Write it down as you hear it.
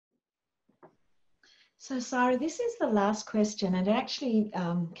So, Sarah, this is the last question, and it actually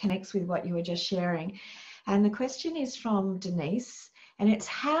connects with what you were just sharing. And the question is from Denise, and it's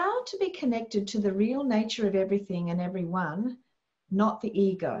how to be connected to the real nature of everything and everyone, not the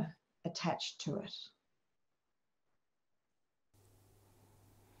ego attached to it.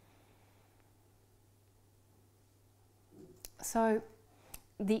 So,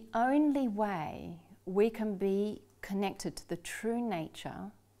 the only way we can be connected to the true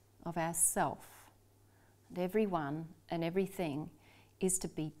nature of ourself, and everyone and everything, is to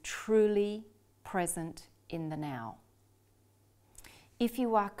be truly present in the now. If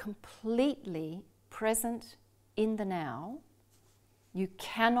you are completely present in the now, you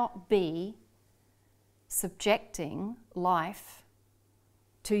cannot be subjecting life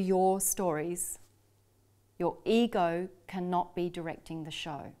to your stories. Your ego cannot be directing the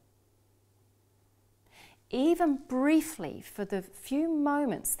show. Even briefly, for the few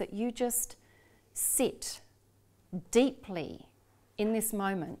moments that you just sit deeply in this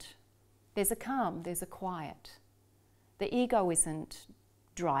moment, there's a calm, there's a quiet. The ego isn't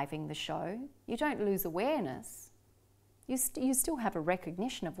driving the show. You don't lose awareness. You still have a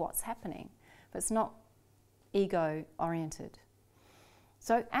recognition of what's happening, but it's not ego-oriented.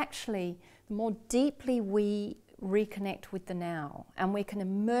 So actually, the more deeply we reconnect with the now, and we can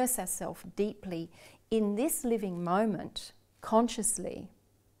immerse ourselves deeply in this living moment consciously,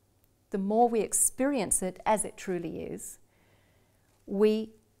 the more we experience it as it truly is,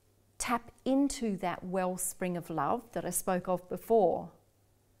 we tap into that wellspring of love that I spoke of before.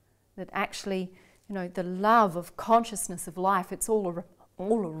 That actually, the love of consciousness of life, it's all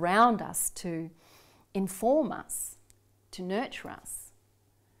around us to inform us, to nurture us.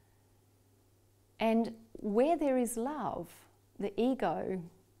 And where there is love, the ego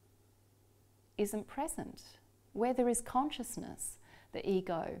isn't present. Where there is consciousness, the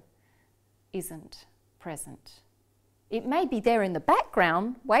ego isn't present. It may be there in the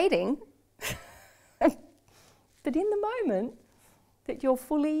background, waiting, but in the moment that you're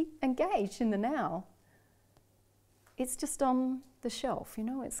fully engaged in the now, it's just on the shelf,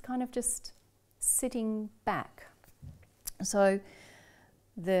 it's kind of just sitting back. So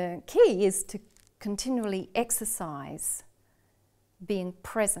the key is to continually exercise being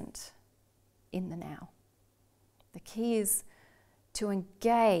present in the now. The key is to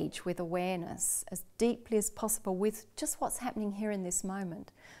engage with awareness as deeply as possible with just what's happening here in this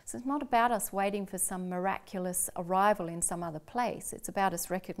moment. So it's not about us waiting for some miraculous arrival in some other place. It's about us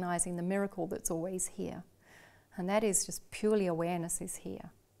recognizing the miracle that's always here. And that is just purely awareness is here.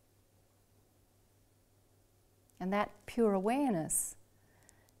 And that pure awareness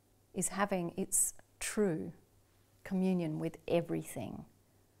is having its true communion with everything.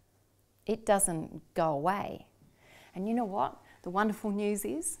 It doesn't go away. And you know what? The wonderful news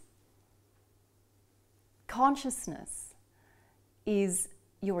is consciousness is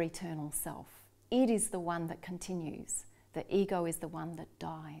your eternal self. It is the one that continues. The ego is the one that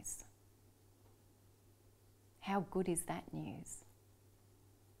dies. How good is that news?